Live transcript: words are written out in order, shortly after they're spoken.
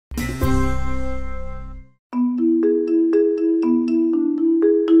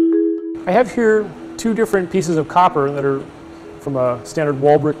I have here two different pieces of copper that are from a standard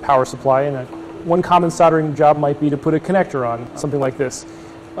wall brick power supply, and one common soldering job might be to put a connector on, something like this.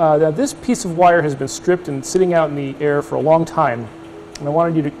 Now this piece of wire has been stripped and sitting out in the air for a long time, and I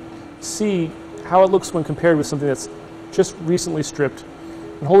wanted you to see how it looks when compared with something that's just recently stripped.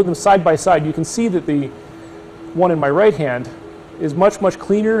 And holding them side by side, you can see that the one in my right hand is much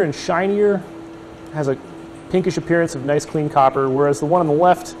cleaner and shinier, has a pinkish appearance of nice clean copper, whereas the one on the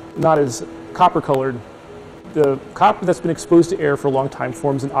left, not as copper colored. The copper that's been exposed to air for a long time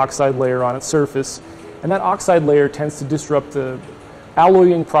forms an oxide layer on its surface, and that oxide layer tends to disrupt the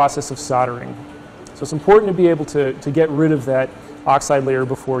alloying process of soldering. So it's important to be able to get rid of that oxide layer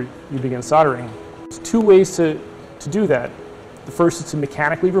before you begin soldering. There's two ways to do that. The first is to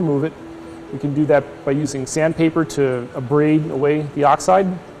mechanically remove it. We can do that by using sandpaper to abrade away the oxide,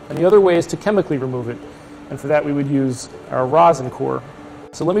 and the other way is to chemically remove it. And for that we would use our rosin core.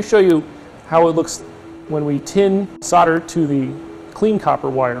 So let me show you how it looks when we tin solder to the clean copper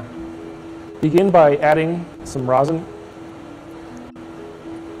wire. Begin by adding some rosin,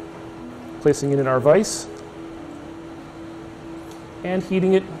 placing it in our vise, and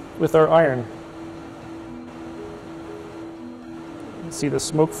heating it with our iron. You can see the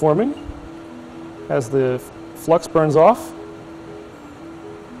smoke forming as the flux burns off.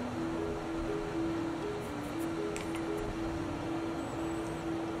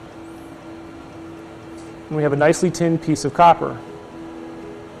 And we have a nicely tinned piece of copper.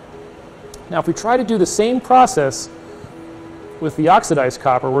 Now if we try to do the same process with the oxidized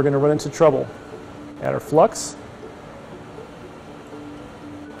copper, we're going to run into trouble. Add our flux.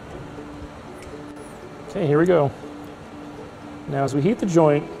 Okay, here we go. Now as we heat the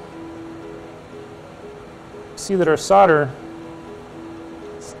joint, see that our solder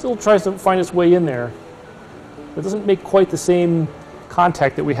still tries to find its way in there. It doesn't make quite the same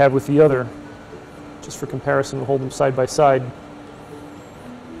contact that we had with the other. Just for comparison, we'll hold them side by side.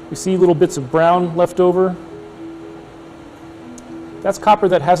 We see little bits of brown left over. That's copper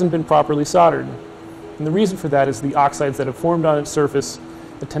that hasn't been properly soldered. And the reason for that is the oxides that have formed on its surface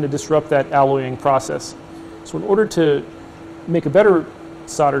that tend to disrupt that alloying process. So in order to make a better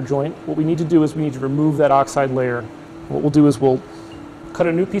solder joint, what we need to do is we need to remove that oxide layer. What we'll do is we'll cut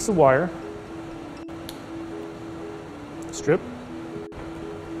a new piece of wire, strip,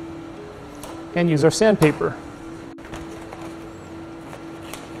 and use our sandpaper.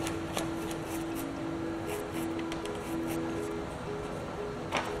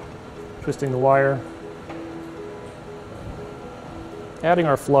 Twisting the wire, adding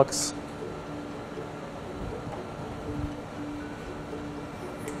our flux,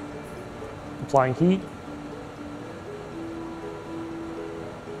 applying heat,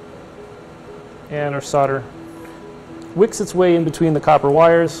 and our solder wicks its way in between the copper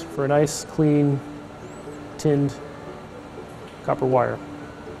wires for a nice, clean, tinned copper wire.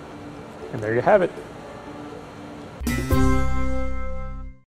 And there you have it.